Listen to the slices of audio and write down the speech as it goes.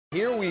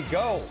Here we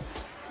go.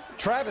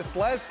 Travis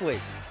Leslie.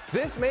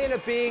 This may end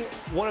up being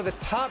one of the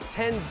top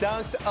 10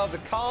 dunks of the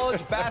college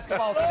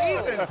basketball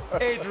season,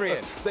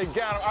 Adrian. They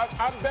got him.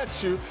 I bet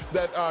you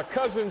that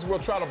Cousins will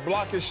try to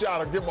block his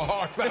shot or give him a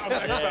hard foul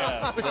next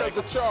time because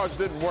the charge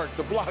didn't work.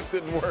 The block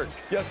didn't work.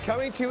 Yes,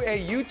 coming to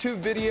a YouTube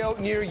video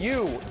near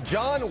you,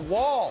 John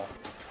Wall,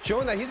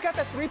 showing that he's got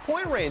that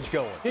three-point range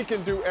going. He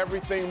can do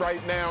everything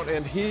right now,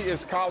 and he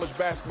is college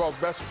basketball's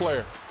best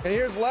player. And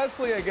here's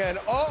Leslie again.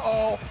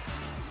 Uh-oh,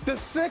 the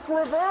sick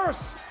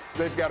reverse.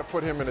 They've got to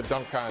put him in a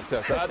dunk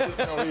contest. I didn't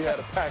know he had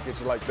a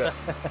package like that.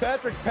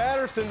 Patrick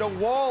Patterson to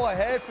Wall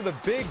ahead for the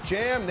big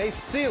jam. They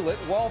seal it.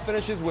 Wall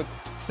finishes with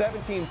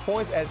 17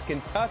 points as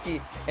Kentucky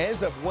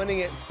ends up winning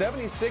it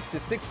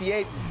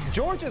 76-68.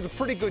 Georgia's a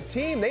pretty good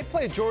team. They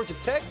played Georgia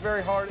Tech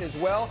very hard as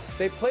well.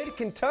 They played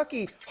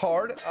Kentucky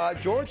hard.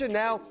 Georgia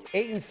now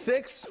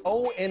 8-6,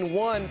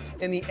 0-1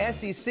 in the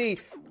SEC.